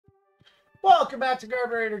Welcome back to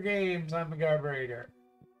Carburetor Games. I'm the Carburetor.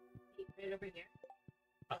 Right over here.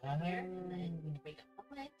 Here, and then you can make an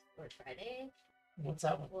omelet or Friday. What's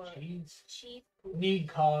that one? Or Cheese? cheese. Need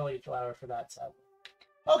cauliflower for that salad.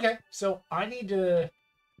 Okay, so I need to...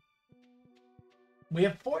 We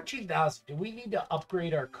have 14,000. Do we need to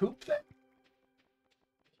upgrade our coop then?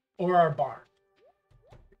 Or our barn?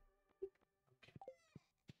 Okay.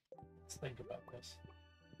 Let's think about this.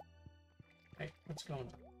 Hey, what's going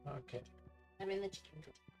on? Okay. I'm in the chicken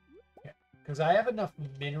coop. Yeah, because I have enough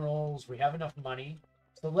minerals. We have enough money.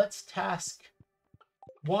 So let's task...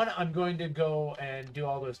 One, I'm going to go and do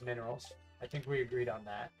all those minerals. I think we agreed on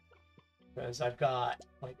that. Because I've got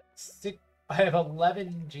like I have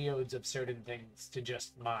 11 geodes of certain things to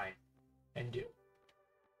just mine and do.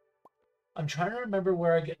 I'm trying to remember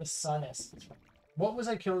where I get the sun essence from. What was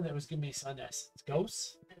I killing that was giving me sun essence?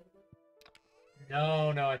 Ghosts?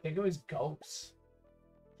 No, I think it was ghosts.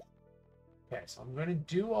 Okay, so I'm going to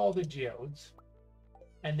do all the geodes.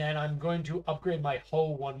 And then I'm going to upgrade my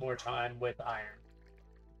hoe one more time with iron.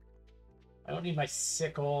 I don't need my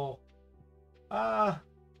sickle. No,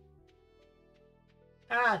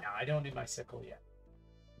 I don't need my sickle yet.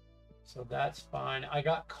 So that's fine. I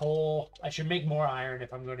got coal. I should make more iron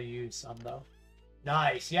if I'm going to use some, though.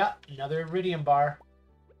 Nice. Yep, another iridium bar.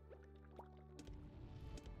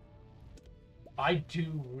 I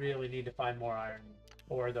do really need to find more iron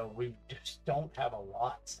ore, though. We just don't have a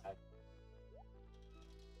lot, sadly.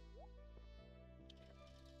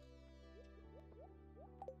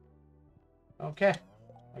 Okay.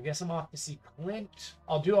 I guess I'm off to see Clint.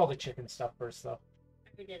 I'll do all the chicken stuff first, though.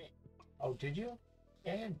 We did it. Oh, did you?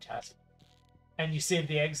 Fantastic. And you saved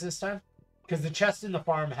the eggs this time? Because the chest in the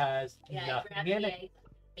farm has nothing in it.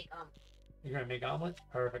 Make omelets. You're going to make omelets?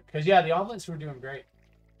 Perfect. Because, yeah, the omelets were doing great.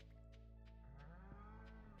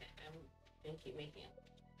 I'm going to keep making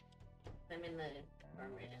them. I'm in the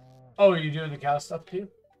farm right now. Oh, are you doing the cow stuff, too?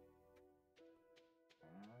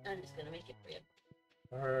 I'm just going to make it for you.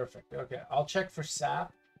 Perfect. Okay, I'll check for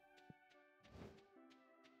sap.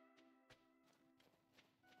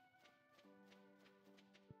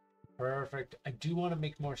 Perfect. I do want to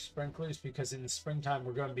make more sprinklers because in the springtime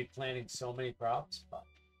we're going to be planting so many crops, but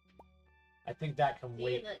I think that can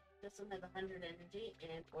wait. Look, this one has 100 energy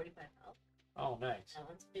and 45 health. Oh, nice. That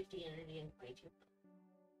one's 50 energy and 22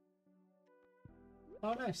 Oh,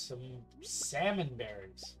 health. nice. Some salmon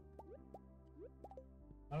berries.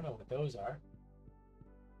 I don't know what those are.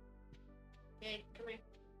 Okay, come here.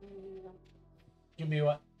 Give me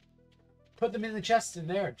what? Put them in the chest in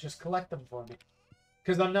there. Just collect them for me.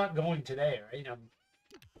 Because I'm not going today, right?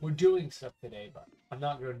 We're doing stuff today, but I'm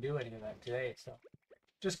not going to do any of that today. So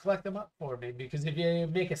just collect them up for me. Because if you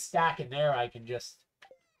make a stack in there, I can just...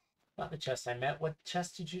 Not the chest I meant. What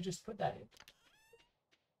chest did you just put that in?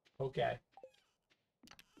 Okay.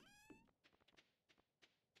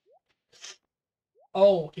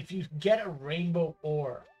 Oh, if you get a rainbow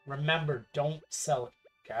ore, remember, don't sell it,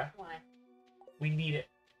 okay? Why? We need it.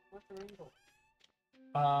 What's a rainbow?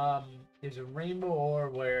 There's a rainbow ore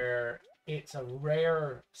where it's a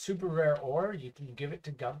rare, super rare ore. You can give it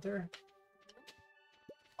to Gunther.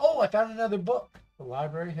 Oh, I found another book. The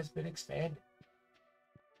library has been expanded.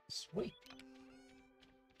 Sweet.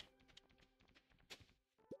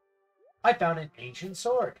 I found an ancient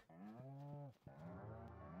sword.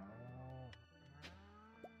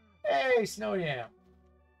 Hey, Snow Yam.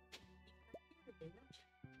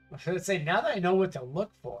 I was going to say, now that I know what to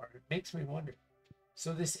look for, it makes me wonder.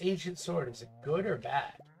 So this ancient sword, is it good or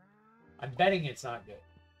bad? I'm betting it's not good.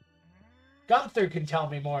 Gunther can tell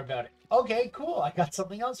me more about it. Okay, cool. I got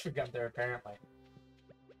something else for Gunther, apparently.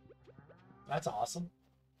 That's awesome.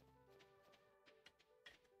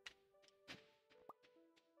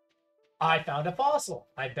 I found a fossil.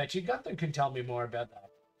 I bet you Gunther can tell me more about that.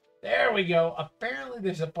 There we go. Apparently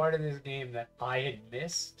there's a part of this game that I had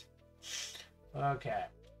missed. Okay.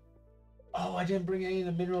 Oh, I didn't bring any of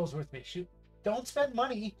the minerals with me. Shoot. Don't spend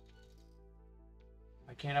money.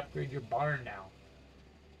 I can't upgrade your barn now.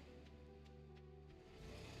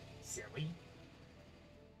 Silly.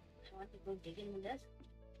 I want to go dig in the desert.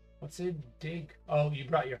 What's a dig? Oh, you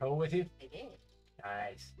brought your hoe with you? I did.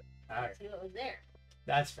 Nice. All right. See what was there.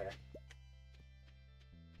 That's fair.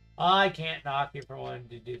 I can't knock you for wanting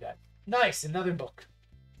to do that. Nice, another book.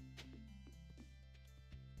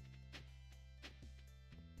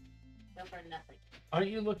 Go for nothing.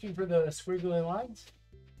 Aren't you looking for the squiggly lines?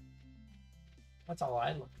 That's all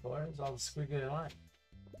I looked for, is all the squiggly lines.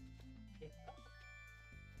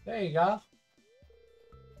 There you go.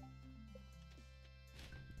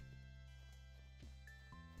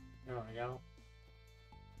 There we go.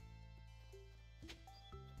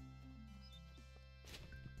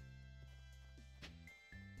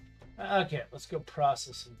 Okay, let's go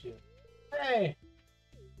process some geodes. Hey!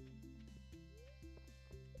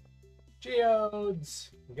 Geodes!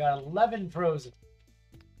 We got 11 frozen.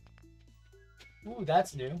 Ooh,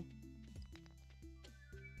 that's new.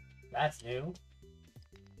 That's new.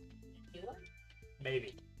 You want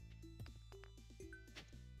Maybe.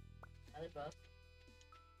 another book?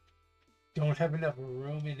 Don't have enough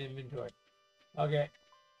room in inventory. Okay.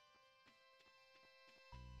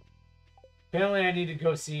 Apparently I need to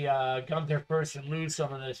go see Gunther first and lose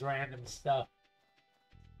some of this random stuff.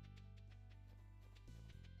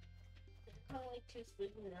 It's only 2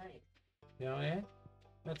 sleeping nights. You know, yeah?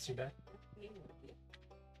 Not too bad.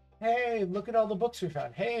 Hey, look at all the books we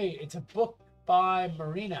found. Hey, it's a book by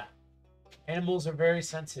Marina. Animals are very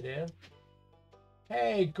sensitive.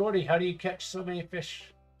 Hey, Gordy, how do you catch so many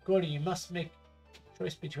fish? Gordy, you must make a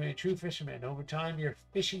choice between a true fisherman. Over time, your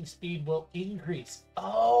fishing speed will increase.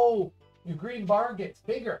 Oh, your green bar gets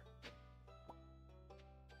bigger.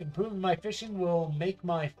 Improving my fishing will make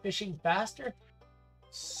my fishing faster?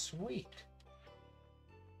 Sweet.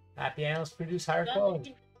 Happy animals produce higher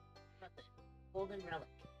quality. Golden relic.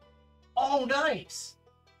 Oh, nice.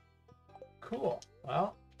 Cool.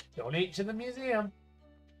 Well, donate to the museum.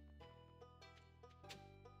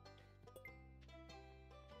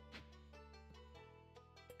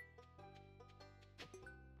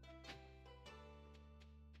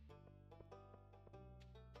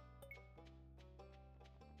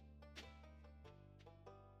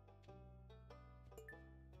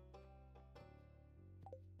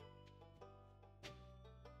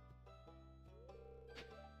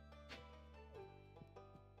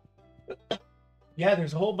 Yeah,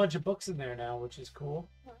 there's a whole bunch of books in there now, which is cool.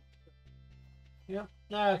 Yep.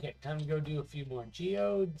 Okay, time to go do a few more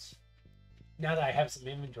geodes. Now that I have some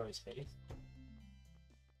inventory space.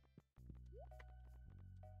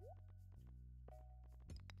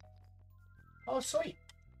 Oh, sweet.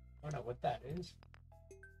 I don't know what that is.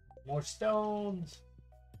 More stones.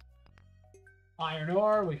 Iron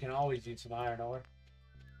ore. We can always use some iron ore.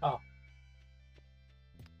 Oh.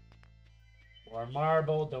 More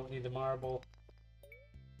marble. Don't need the marble.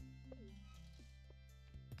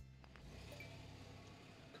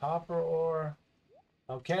 Copper ore.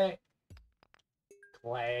 Okay.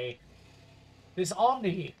 Clay. This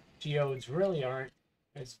Omni geodes really aren't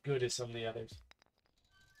as good as some of the others.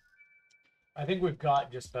 I think we've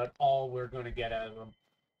got just about all we're going to get out of them.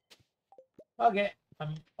 Okay.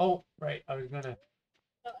 Oh, right. I was going to...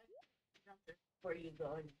 Before you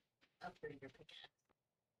go and upgrade your pickaxe.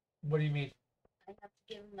 What do you mean? I have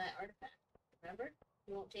to give him that artifact. Remember?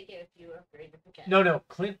 You won't take it if you upgrade the pickaxe. No.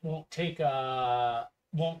 Clint won't take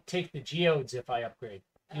the geodes if I upgrade.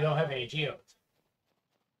 You don't have any geodes.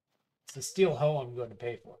 It's the steel hoe I'm going to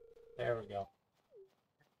pay for. There we go.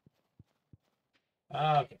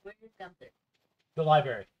 Okay. Where's Gunther? The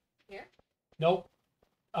library. Here? Nope.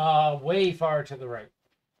 Way far to the right.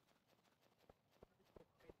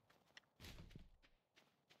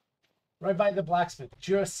 Right by the blacksmith.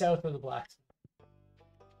 Just south of the blacksmith.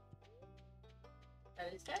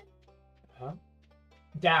 That is dead? Huh?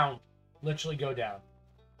 Down. Literally go down.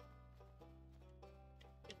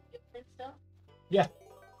 Stuff? Yeah.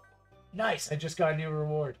 Nice. I just got a new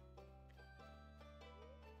reward.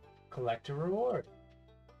 Collect a reward.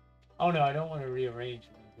 Oh no, I don't want to rearrange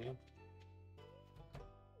the museum.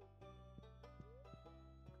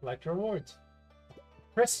 Collect rewards.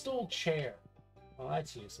 Crystal chair. Well,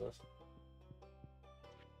 that's useless.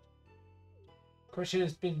 Question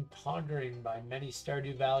has been pondering by many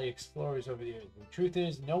Stardew Valley explorers over the years. The truth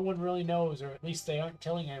is, no one really knows, or at least they aren't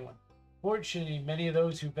telling anyone. Fortunately, many of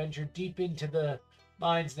those who ventured deep into the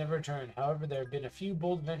mines never returned. However, there have been a few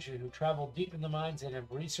bold adventurers who traveled deep in the mines and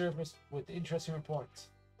have resurfaced with interesting reports.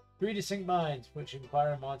 3 distinct mines, which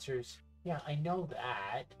inquire monsters. Yeah, I know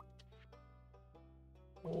that.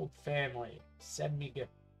 Old family. Send me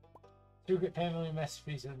gift. Secret family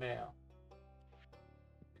messages in the mail.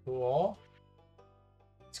 Cool.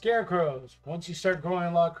 Scarecrows. Once you start growing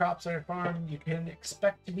a lot of crops on your farm, you can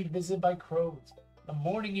expect to be visited by crows. The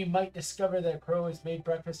morning you might discover that a crow has made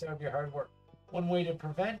breakfast out of your hard work. One way to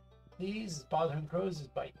prevent these bothering crows is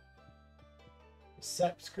bite.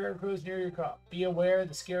 Set scarecrows near your crop. Be aware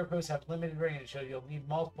the scarecrows have limited range, so you'll need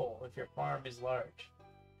multiple if your farm is large.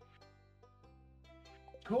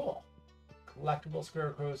 Cool. Collectible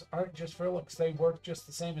scarecrows aren't just for looks. They work just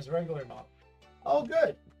the same as regular models. Oh,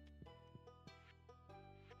 good.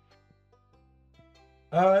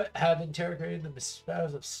 Have interrogated the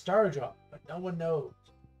spouse of Stardew, but no one knows.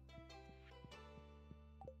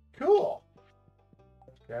 Cool.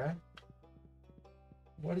 Okay.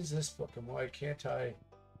 What is this book and why can't I?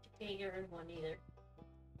 Can't get rid of one either.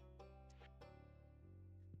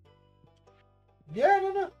 Yeah, I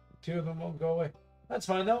don't know. Two of them won't go away. That's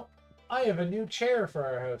fine though. I have a new chair for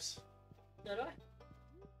our house. So do I.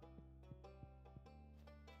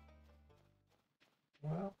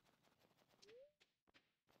 Well,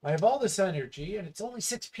 I have all this energy and it's only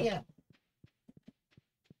 6 p.m.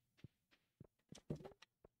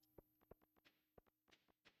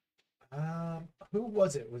 Who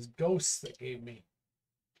was it? It was Ghosts that gave me.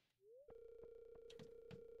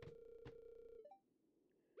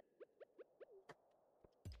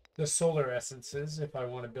 The solar essences if I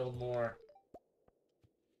want to build more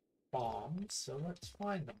bombs. So let's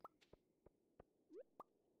find them.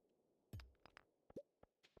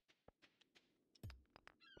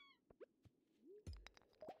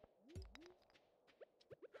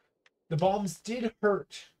 The bombs did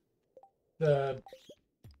hurt the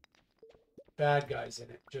bad guys in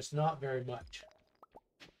it, just not very much.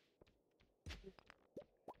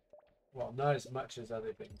 Well, not as much as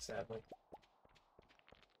other things, sadly.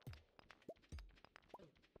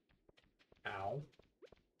 Ow.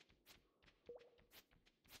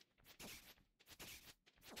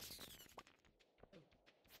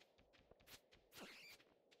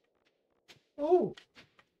 Oh!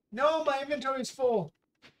 No, my inventory's full.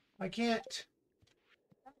 I can't.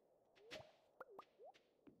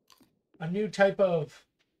 A new type of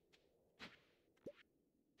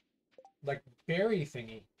like berry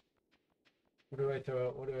thingy. What do I throw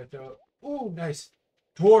out? What do I throw out? Ooh, nice.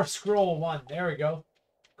 Dwarf scroll 1. There we go.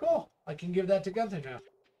 Cool. I can give that to Gunther now.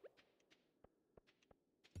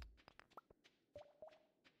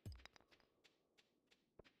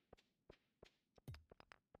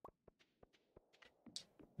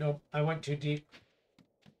 Nope, I went too deep.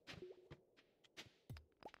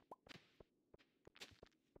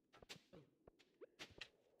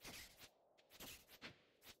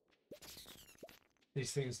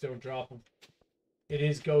 These things don't drop them. It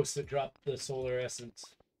is ghosts that drop the solar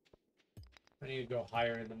essence. I need to go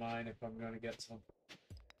higher in the mine if I'm going to get some.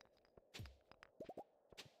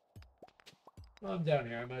 Well, I'm down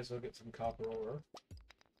here. I might as well get some copper ore.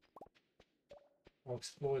 I'll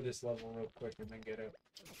explore this level real quick and then get out.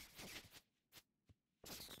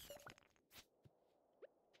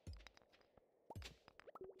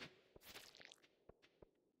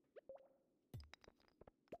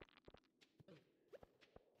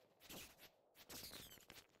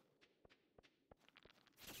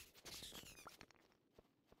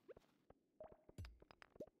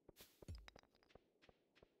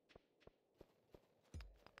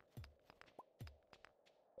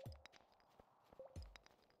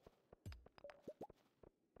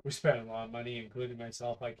 We spent a lot of money, including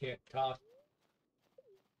myself. I can't talk.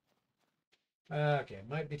 Okay,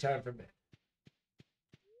 might be time for bed.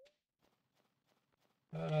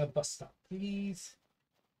 Bus stop, please.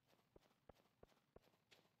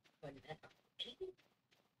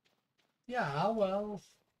 Yeah, well.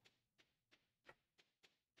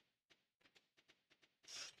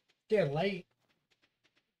 Getting late.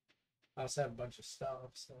 I also have a bunch of stuff,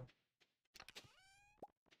 so.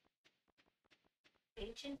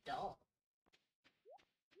 Ancient doll.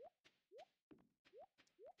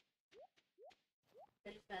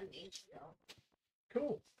 I just found an ancient doll.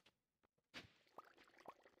 Cool.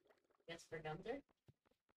 Guess for Gunther.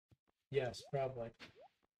 Yes, probably.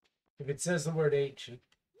 If it says the word ancient.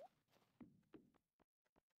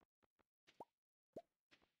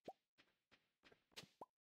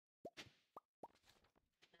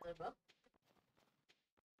 Another book.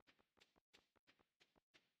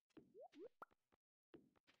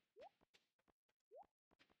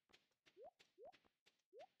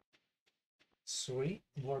 Sweet.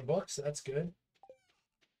 More books. That's good.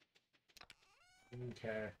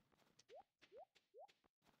 Okay.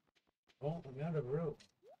 Oh, I'm out of room.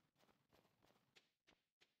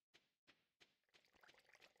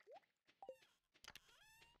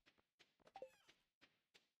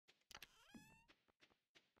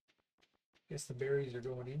 Guess the berries are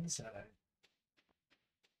going inside.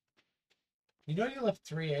 You know you left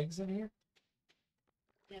 3 eggs in here?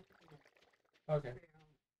 Yeah. Okay.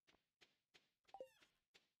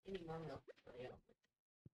 Any more milk? Yeah.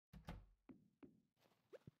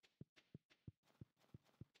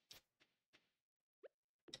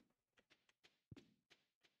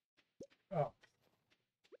 Oh.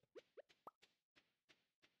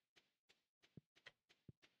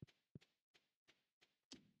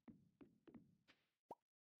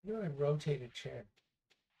 You know, I rotate a chair.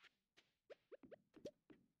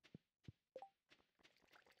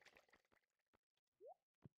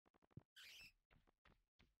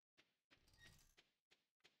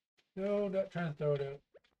 No, not trying to throw it out.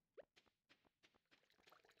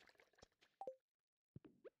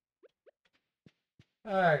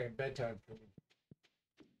 Alright, bedtime for me.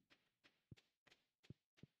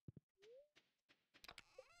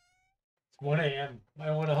 It's 1 a.m.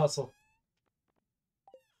 I want to hustle.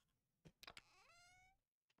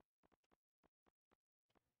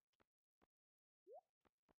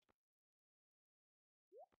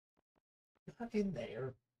 Not in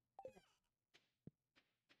there.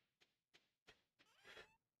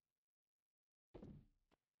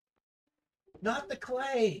 Not the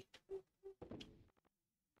clay.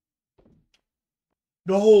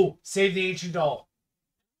 No, save the ancient doll.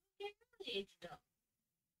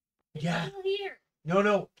 Yeah. Here.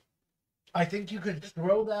 No. I think you could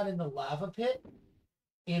throw that in the lava pit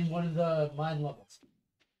in one of the mine levels.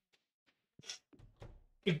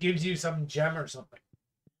 It gives you some gem or something.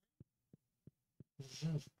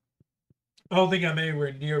 I don't think I'm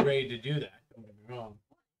anywhere near ready to do that. Don't get me wrong.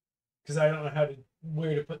 Because I don't know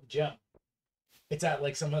where to put the gem. It's at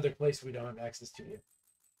like some other place we don't have access to yet.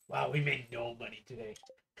 Wow, we made no money today.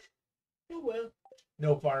 Oh well.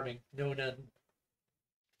 No farming. No nothing.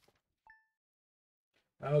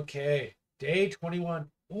 Okay. Day 21.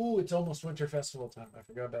 Ooh, it's almost winter festival time. I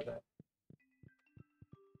forgot about that.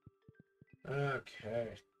 Okay.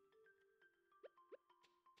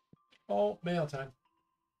 Oh, mail time.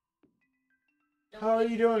 How are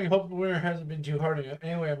you doing? Hope the winter hasn't been too hard on you.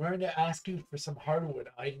 Anyway, I'm going to ask you for some hardwood.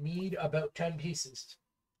 I need about 10 pieces.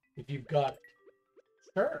 If you've got it.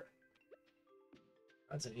 Sure.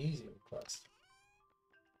 That's an easy request.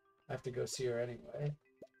 I have to go see her anyway.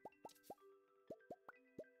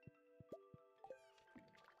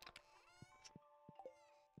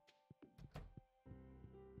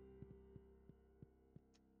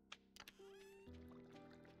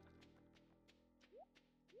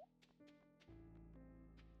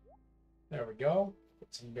 There we go.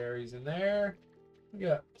 Put some berries in there. We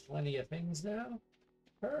got plenty of things now.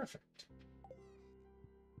 Perfect.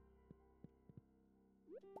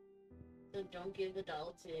 So don't give the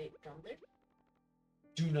doll to Gunther?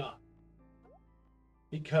 Do not.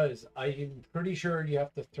 Because I am pretty sure you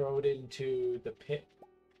have to throw it into the pit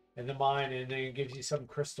and the mine, and then it gives you some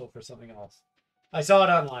crystal for something else. I saw it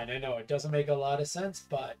online. I know it doesn't make a lot of sense,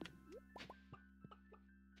 but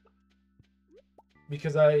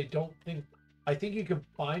because I think you can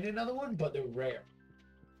find another one, but they're rare.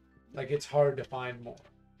 Like it's hard to find more.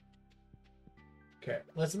 Okay,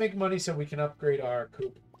 let's make money so we can upgrade our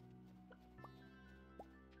coop.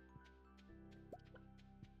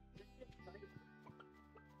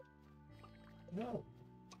 No.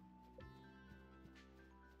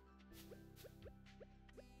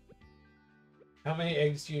 How many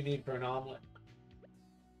eggs do you need for an omelet?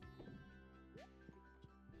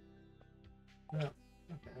 No.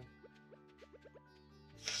 Okay.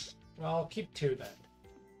 Well, I'll keep 2 then.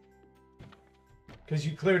 Because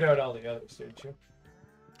you cleared out all the others, didn't you?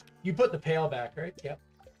 You put the pail back, right? Yep.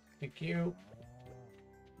 Thank you.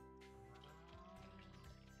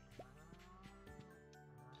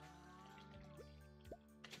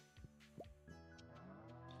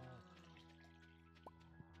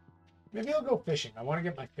 Maybe I'll go fishing. I want to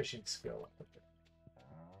get my fishing skill up.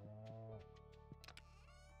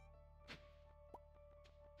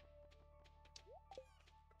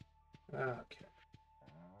 Okay.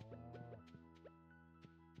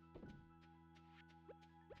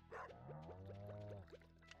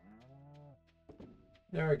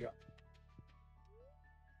 There we go.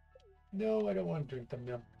 No, I don't want to drink the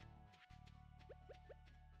milk.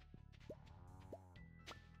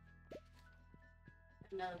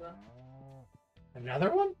 Another one.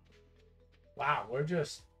 Another one? Wow, we're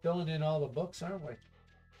just filling in all the books, aren't we?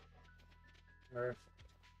 Perfect.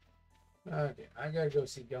 Okay, I gotta go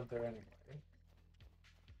see Gunther anyway.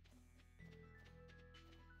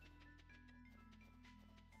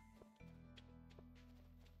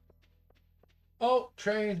 Oh,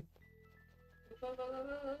 train. Go, go, go,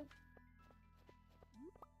 go, go.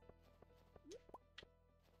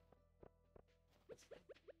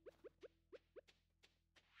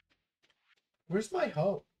 Where's my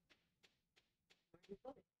hoe?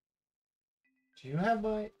 Do you have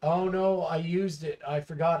my... Oh, no, I used it. I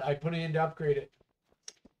forgot. I put it in to upgrade it.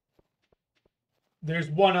 There's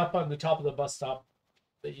one up on the top of the bus stop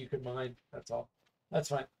that you could mine. That's all. That's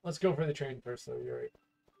fine. Let's go for the train first, though. You're right.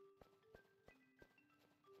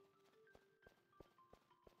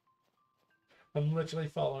 I'm literally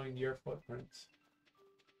following your footprints.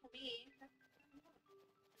 Me.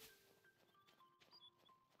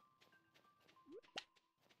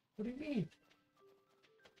 What do you mean?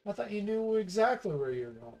 I thought you knew exactly where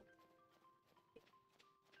you're going.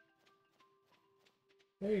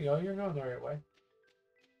 There you go. You're going the right way.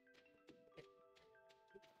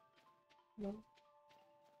 No.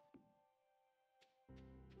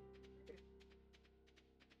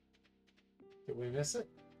 Did we miss it?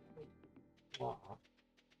 Aw.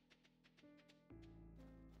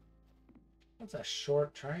 That's a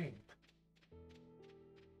short train.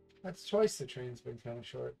 That's twice the train's been kind of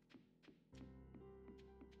short.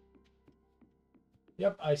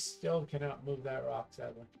 Yep, I still cannot move that rock,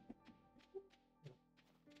 sadly.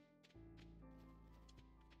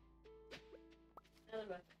 Another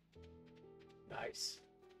rock. Nice.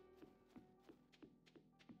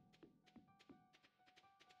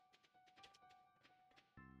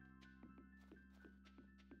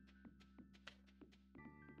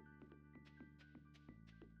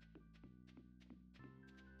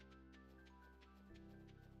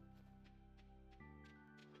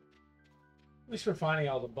 At least we're finding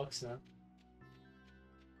all the books now.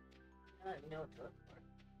 I don't even know what to look for.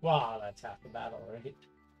 Wow, that's half the battle, right?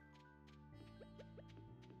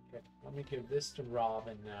 Okay, let me give this to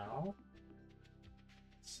Robin now.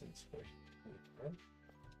 Since we're here.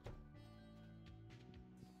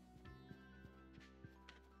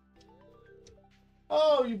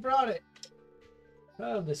 Oh, you brought it!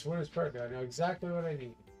 Oh, this one is perfect. I know exactly what I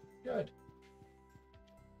need. Good.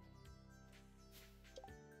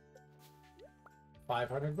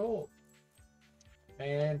 500 gold.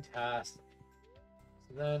 Fantastic.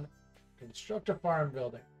 So then, construct a farm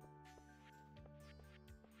building.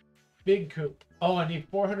 Big coop. Oh, I need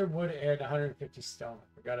 400 wood and 150 stone. I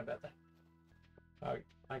forgot about that.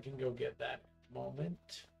 I can go get that in a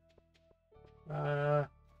moment.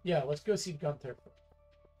 Yeah, let's go see Gunther.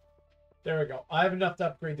 There we go. I have enough to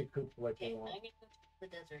upgrade the coop like Okay, we I'm want. gonna go to the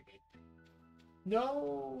desert.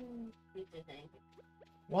 No. Need to think.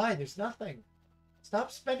 Why? There's nothing.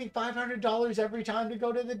 Stop spending $500 every time to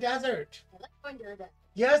go to the desert. I like going to the desert.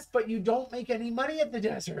 Yes, but you don't make any money at the Why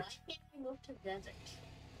desert. can't we move to the desert?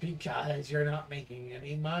 Because you're not making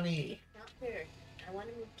any money. Not fair. I want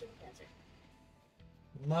to move to the desert.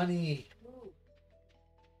 Money. Move.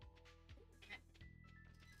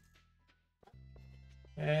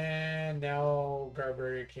 And now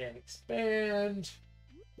Garber can expand.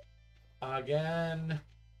 Again.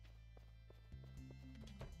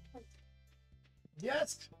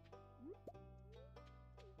 Yes.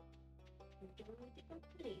 I'm doing the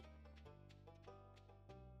complete.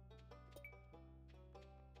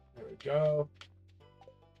 There we go.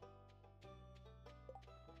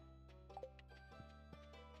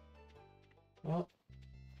 Well,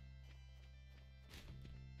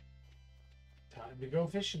 time to go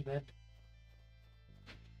fishing then.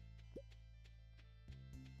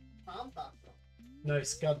 Palm fossil.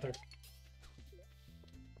 Nice, Gunther.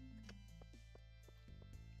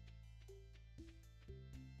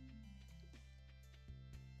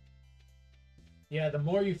 Yeah, the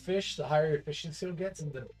more you fish, the higher your fishing skill gets,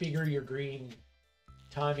 and the bigger your green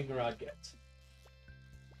timing rod gets.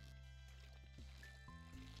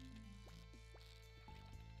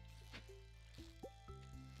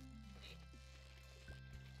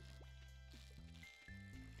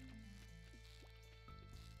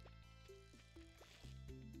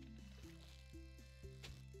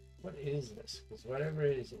 What is this? Because whatever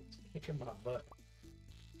it is, it's kicking my butt.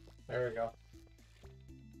 There we go.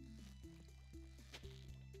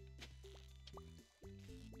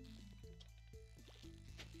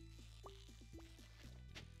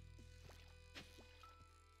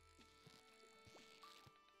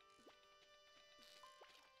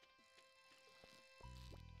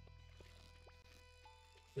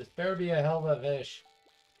 This better be a hell of a fish.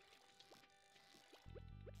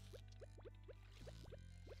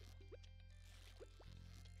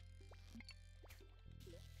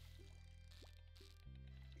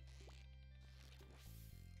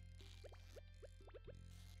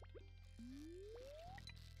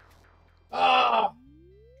 Ah!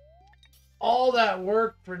 All that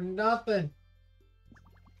work for nothing.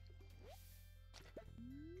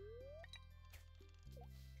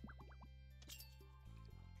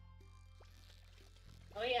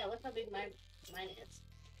 Oh yeah, look how big mine is.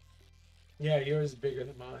 Yeah, yours is bigger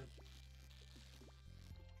than mine.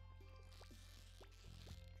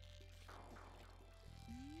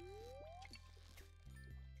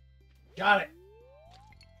 Got it.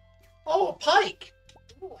 Oh, a pike.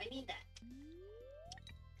 Ooh, I need that.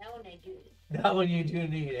 That one I do need. That one you do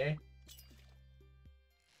need, eh?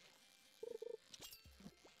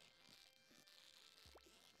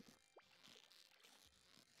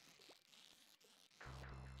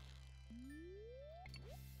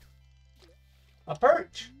 A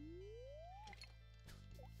perch.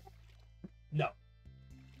 No.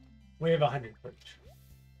 We have 100 perch.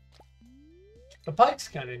 The pike's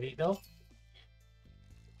kind of neat, though.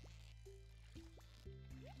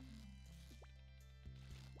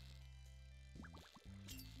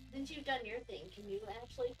 Did Since you've done your thing, can you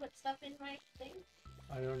actually put stuff in my thing?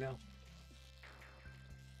 I don't know.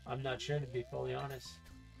 I'm not sure, to be fully honest.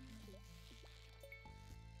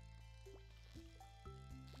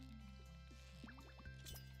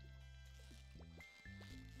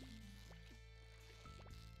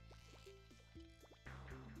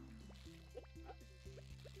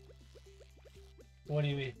 What do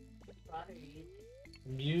you mean? Which rod are you using?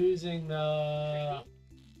 I'm using the...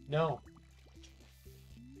 No.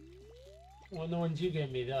 One of the ones you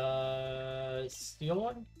gave me. The steel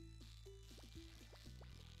one?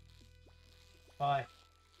 Why?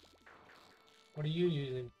 What are you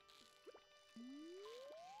using?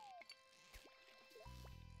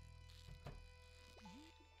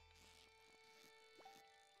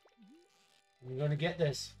 I'm gonna get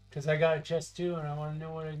this, because I got a chest too, and I want to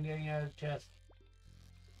know what I'm getting out of the chest.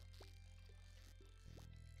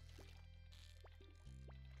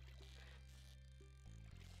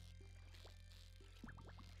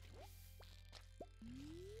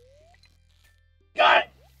 Got it!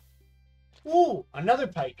 Ooh, another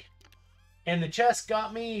pike. And the chest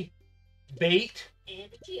got me bait.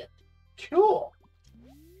 And a gift. Cool.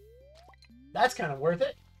 That's kind of worth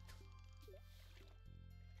it.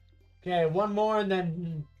 Okay, one more and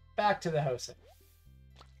then back to the house.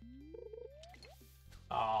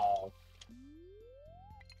 Oh.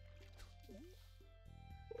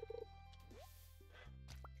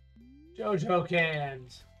 Jojo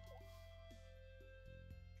cans.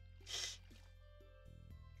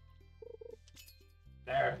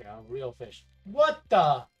 There we go, real fish. What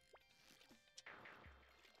the?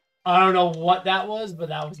 I don't know what that was, but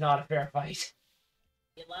that was not a fair fight.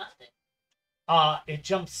 You lost it. It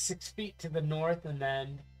jumped 6 feet to the north and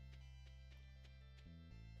then...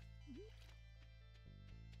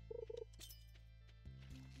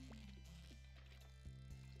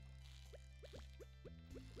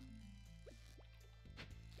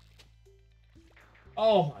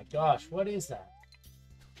 Oh my gosh, what is that?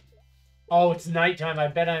 Oh, it's nighttime. I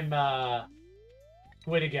bet I'm,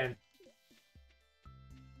 quit again.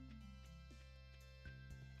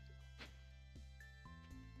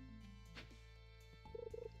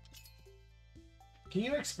 Can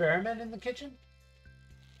you experiment in the kitchen?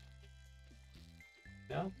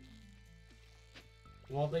 No?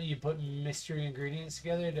 Won't let you put mystery ingredients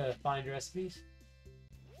together to find recipes?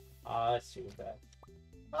 Oh, that's too bad.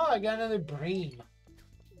 Oh, I got another bream.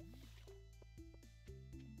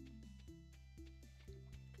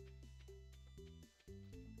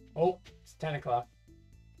 Oh, it's 10 o'clock.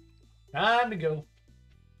 Time to go.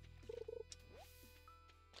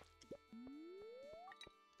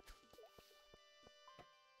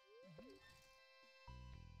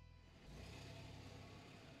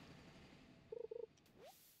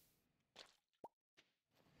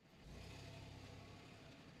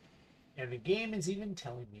 And the game is even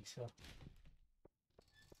telling me so.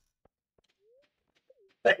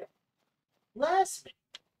 Last minute.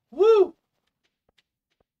 Woo!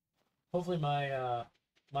 Hopefully my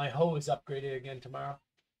my hoe is upgraded again tomorrow.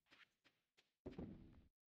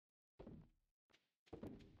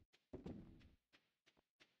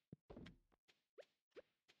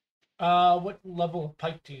 What level of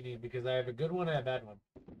pipe do you need? Because I have a good one and a bad one.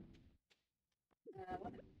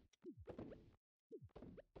 What?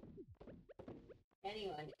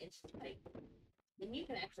 Anyone, it's like, and you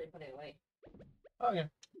can actually put it away. Okay.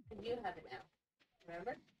 And you have it now.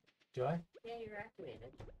 Remember? Do I? Yeah, you're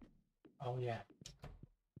activated. Oh, yeah.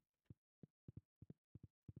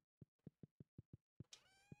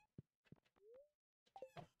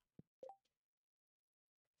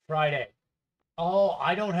 Friday. Oh,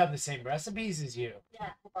 I don't have the same recipes as you. Yeah,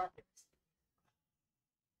 I bought this.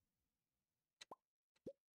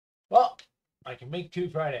 Well, I can make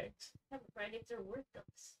 2 fried eggs. Yeah, but fried eggs are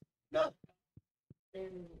worthless. No.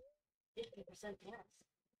 They're 50%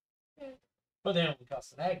 less. But they only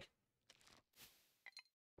cost an egg.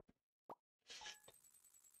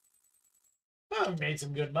 Well, we made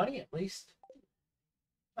some good money at least.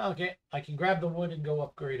 Okay, I can grab the wood and go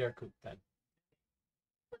upgrade our coop then.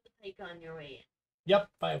 Put the pike on your way in. Yep,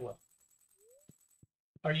 I will.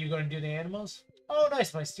 Are you going to do the animals? Oh,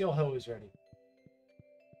 nice. My steel hoe is ready.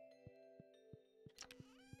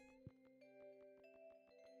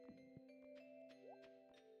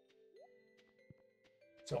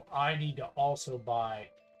 So I need to also buy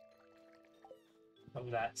some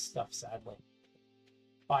of that stuff, sadly.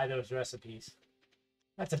 Buy those recipes.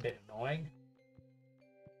 That's a bit annoying.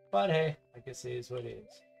 But hey, I guess it is what it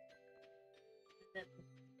is.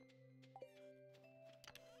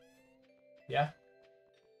 Yeah?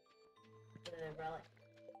 The relic.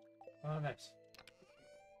 Oh, nice.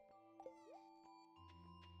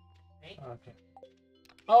 Right? Okay.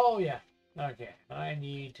 Oh, yeah. Okay. I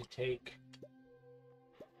need to take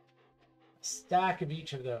a stack of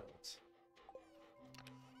each of those.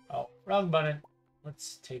 Oh, wrong button.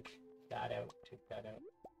 Let's take that out. Take that out.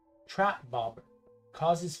 Trap bobber.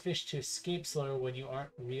 Causes fish to escape slower when you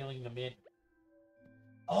aren't reeling them in.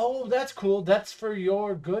 Oh, that's cool. That's for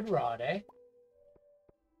your good rod, eh?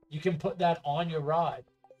 You can put that on your rod.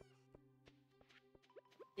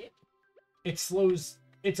 Yeah. It slows.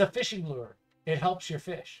 It's a fishing lure. It helps your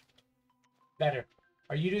fish better.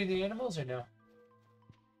 Are you doing the animals or no?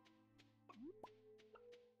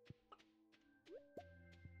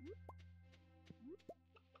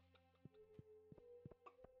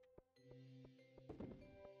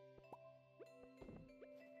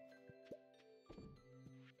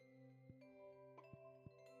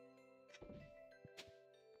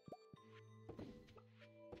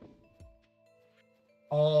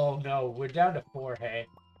 Oh, no. We're down to 4 hay.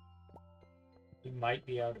 We might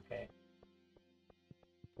be out of hay.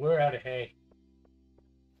 We're out of hay.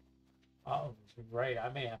 Oh, right. I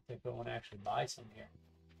may have to go and actually buy some here.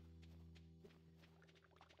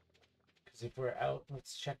 Because if we're out,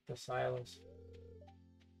 let's check the silos.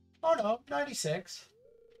 Oh, no. 96.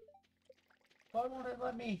 Why won't it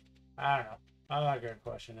let me? I don't know. I'm not going to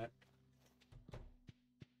question it.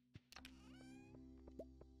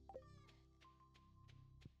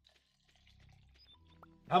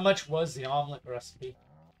 How much was the omelet recipe?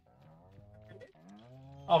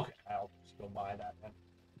 Okay, I'll just go buy that then.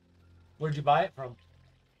 Where'd you buy it from?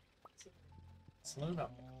 Saloon.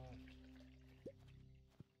 Okay.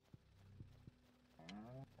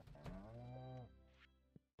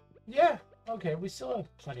 Yeah, okay, we still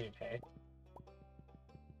have plenty of hay.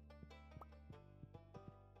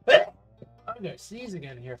 I'm gonna sneeze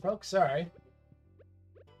again here, folks. Sorry.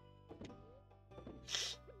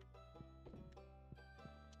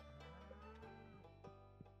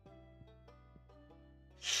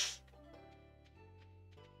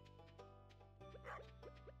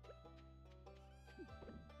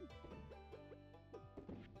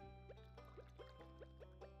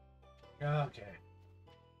 Okay.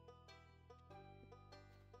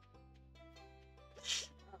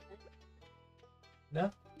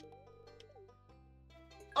 No?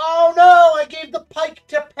 Oh no! I gave the pike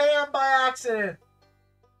to Pam by accident!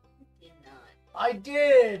 You did not. I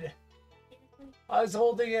did! I was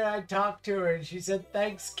holding it, I talked to her, and she said,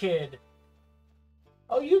 thanks, kid.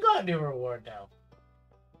 Oh, you got a new reward now.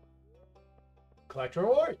 Collect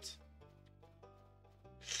rewards.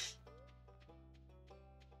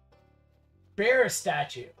 Bear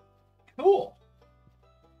statue. Cool.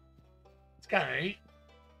 It's kind of neat.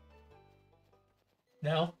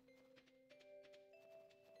 No?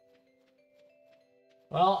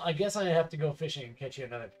 Well, I guess I have to go fishing and catch you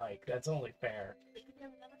another pike. That's only fair.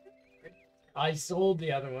 I sold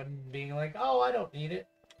the other one, being like, oh, I don't need it.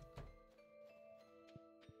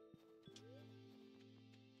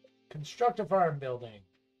 Construct a farm building.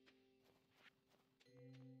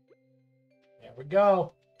 There we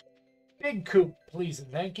go. Big coop, please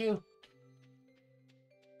and thank you.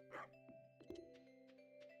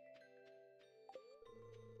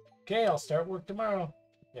 Okay, I'll start work tomorrow.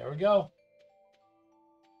 There we go.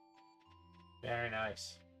 Very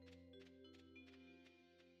nice.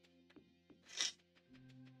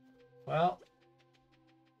 Well,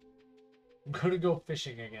 I'm going to go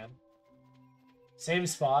fishing again. Same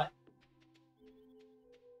spot.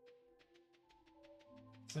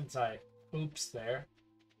 Since I oops there.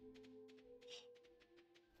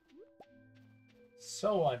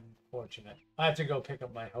 So unfortunate. I have to go pick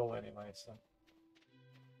up my hoe anyway, so.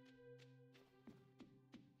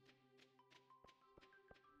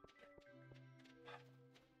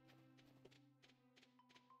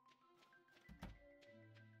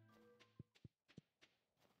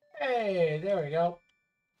 Hey, there we go.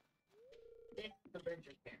 The bridge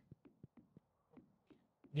repair.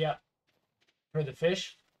 Yeah. For the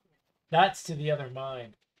fish? That's to the other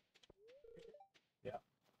mine. Yeah.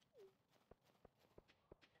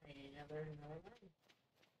 Another one.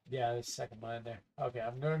 Yeah, there's a second mine there. Okay,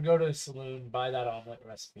 I'm going to go to the saloon, buy that omelet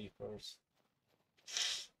recipe first.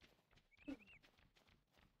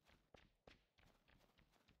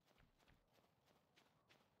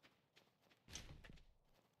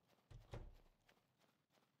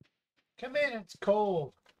 Come in, it's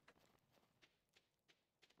cold.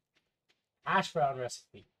 Hash brown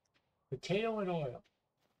recipe. Potato and oil.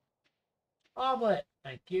 Omelet,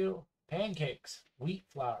 thank you. Pancakes, wheat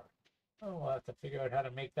flour. Oh, we'll have to figure out how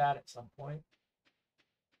to make that at some point.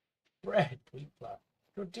 Bread, wheat flour.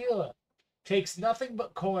 Tortilla. Takes nothing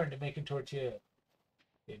but corn to make a tortilla.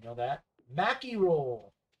 Didn't know that. Mackie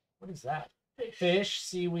roll. What is that? Fish. Fish,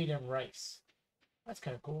 seaweed, and rice. That's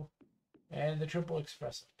kind of cool. And the triple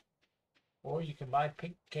espresso. Or you can buy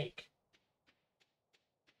pink cake.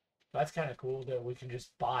 That's kind of cool that we can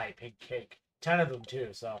just buy pink cake. 10 of them too,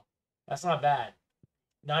 so that's not bad.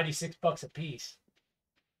 96 bucks a piece.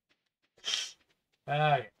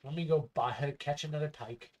 Alright, let me go catch another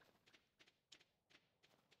pike.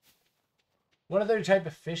 What other type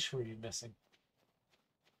of fish were you missing?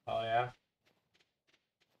 Oh, yeah?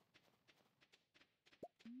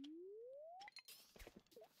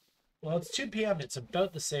 Well, it's 2 p.m. It's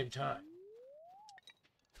about the same time.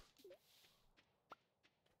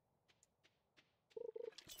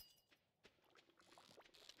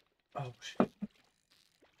 Oh, shit.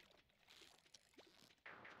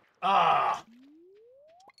 Ah!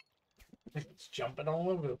 It's jumping all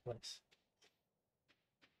over the place.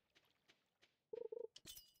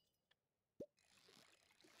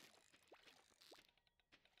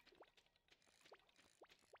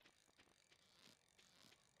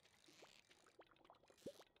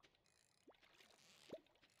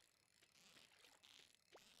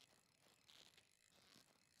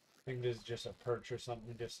 I think this is just a perch or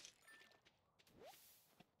something. Just.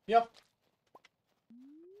 Yep.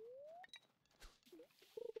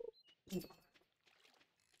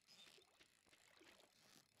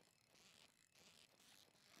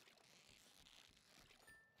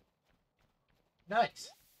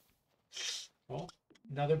 Nice. Well,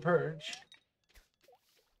 another purge.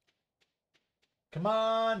 Come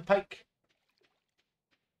on, pike.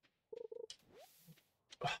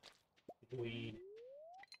 Weed.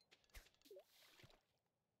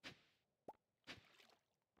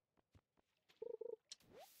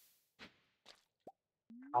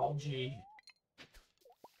 Algae.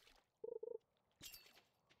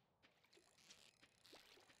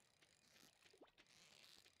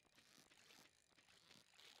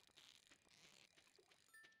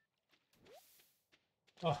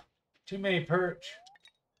 Oh, too many perch.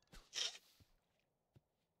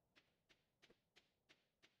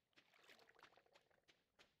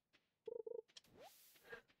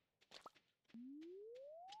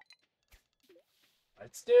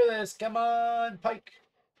 Let's do this. Come on, pike.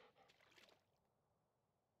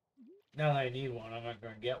 Now that I need one, I'm not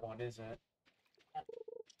going to get one, is it?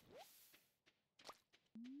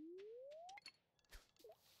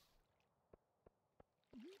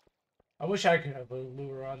 I wish I could have a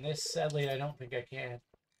lure on this. Sadly, I don't think I can.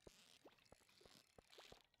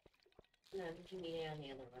 No, but you need it on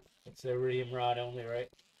the other one. It's the iridium rod only, right?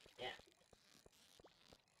 Yeah.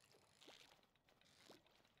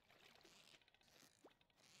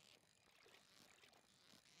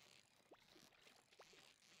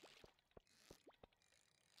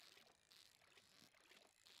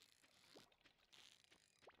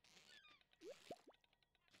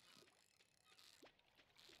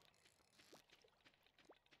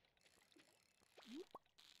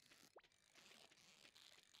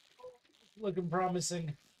 Looking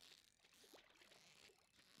promising.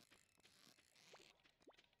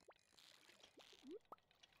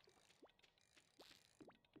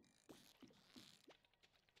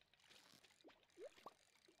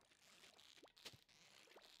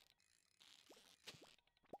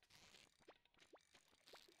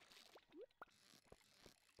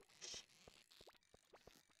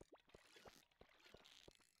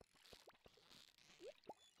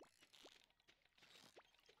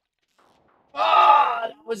 Ah,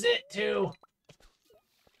 that was it too.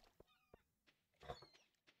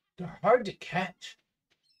 They're hard to catch.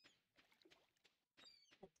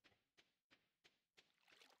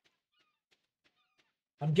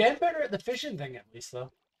 I'm getting better at the fishing thing at least,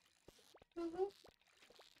 though. Mm-hmm.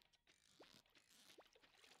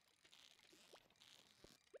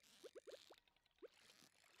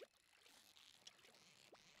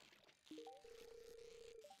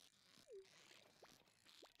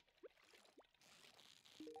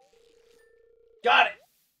 Got it.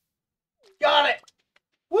 Got it.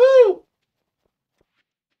 Woo!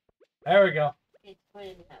 There we go. It's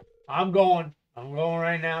pointed out. I'm going. I'm going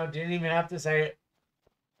right now. Didn't even have to say it.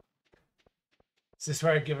 Is this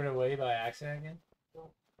where I give it away by accident again?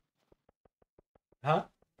 No. Huh?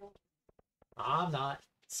 No. I'm not.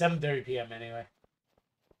 7:30 p.m. anyway.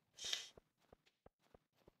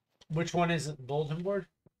 Which one is it? The bulletin board?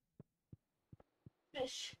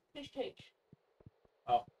 Fish. Fish cake.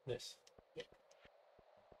 Oh, this. Yep.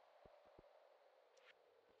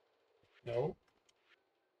 No.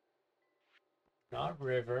 Not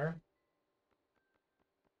river.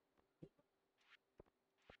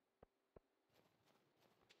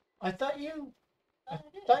 I thought you... Oh, I it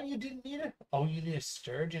is. thought you didn't need it. Oh, you need a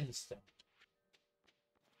sturgeon still.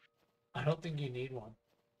 I don't think you need one.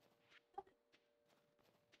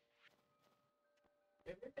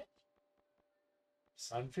 Riverfish?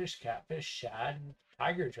 Sunfish, catfish, shad, and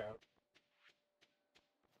tiger trout.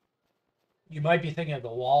 You might be thinking of the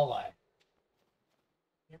walleye.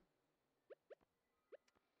 Yep.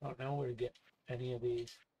 I don't know where to get any of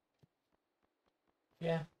these.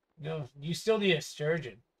 Yeah, no, you still need a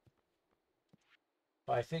sturgeon.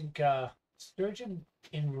 But I think sturgeon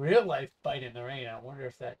in real life bite in the rain. I wonder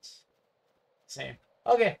if that's the same.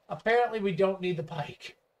 Okay, apparently we don't need the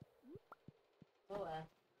pike. Oh,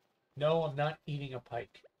 No, I'm not eating a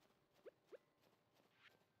pike.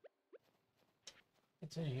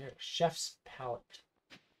 What's in here? Chef's palate.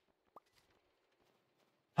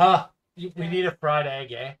 Huh. We need a fried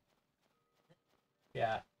egg, eh?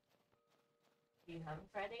 Yeah. do you have a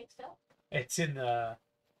fried egg still? It's in the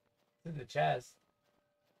chest.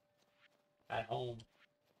 At home.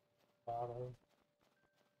 Bottle.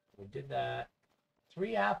 We did that.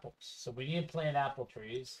 3 apples. So we need to plant apple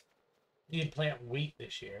trees. We need to plant wheat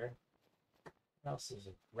this year. What else is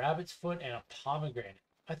it? Rabbit's foot and a pomegranate.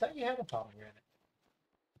 I thought you had a pomegranate.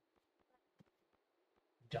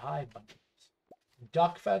 Dye bundles.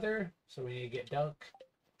 Duck feather. So we need to get duck.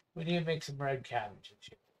 We need to make some red cabbage this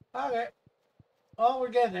year. Okay. Oh, we're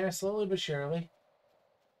getting there slowly but surely.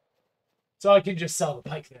 So I can just sell the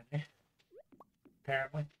pike then, eh?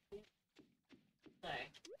 Apparently.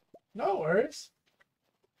 Sorry. No worries.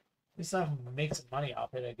 At least I can make some money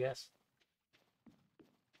off it, I guess.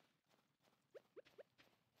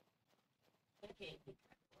 Okay.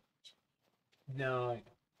 No, I know.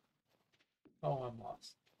 Oh, I'm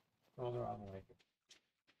lost. Going the wrong way.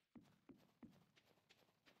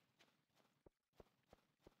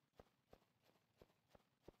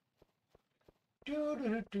 Do,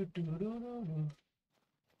 do, do, do, do, do, do.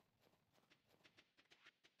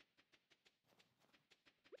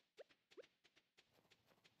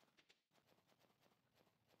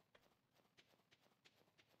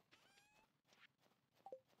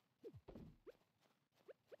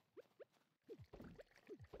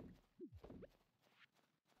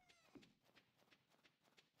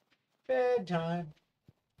 Bedtime.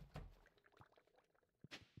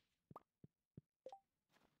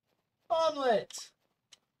 Omelet.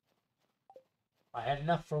 I had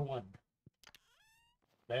enough for one.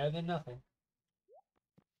 Better than nothing.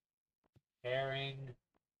 Herring.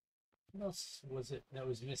 What else was it that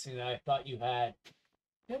was missing that I thought you had?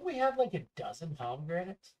 Didn't we have like a dozen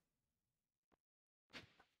pomegranates?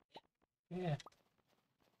 Yeah.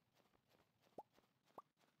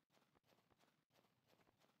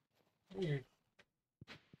 Weird.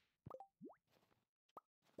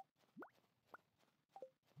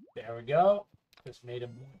 There we go. Just made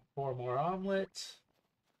 4 more omelets.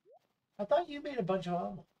 I thought you made a bunch of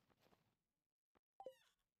omelets.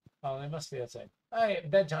 Oh, they must be outside. All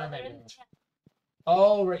right, bedtime. Anyway.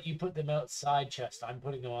 Oh, right. You put them outside chest. I'm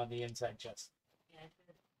putting them on the inside chest. Yeah,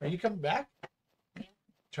 Are you coming back? Yeah.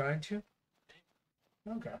 Trying to?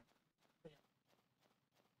 Okay.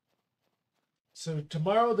 So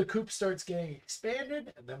tomorrow the coop starts getting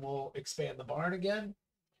expanded, and then we'll expand the barn again.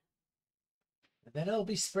 And then it'll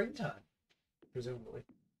be springtime, presumably.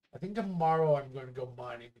 I think tomorrow I'm going to go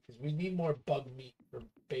mining because we need more bug meat for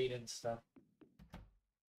bait and stuff.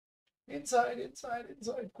 Inside, inside,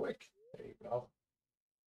 inside, quick. There you go.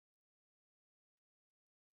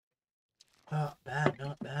 Not bad,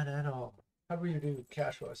 not bad at all. How were you doing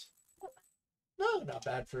cash-wise? No, not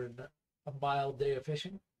bad for a mild day of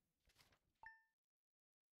fishing.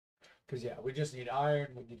 Because, yeah, we just need iron,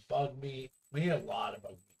 we need bug meat. We need a lot of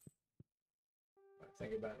bug meat.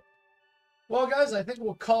 Think about it. Well, guys, I think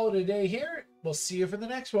we'll call it a day here. We'll see you for the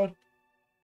next one.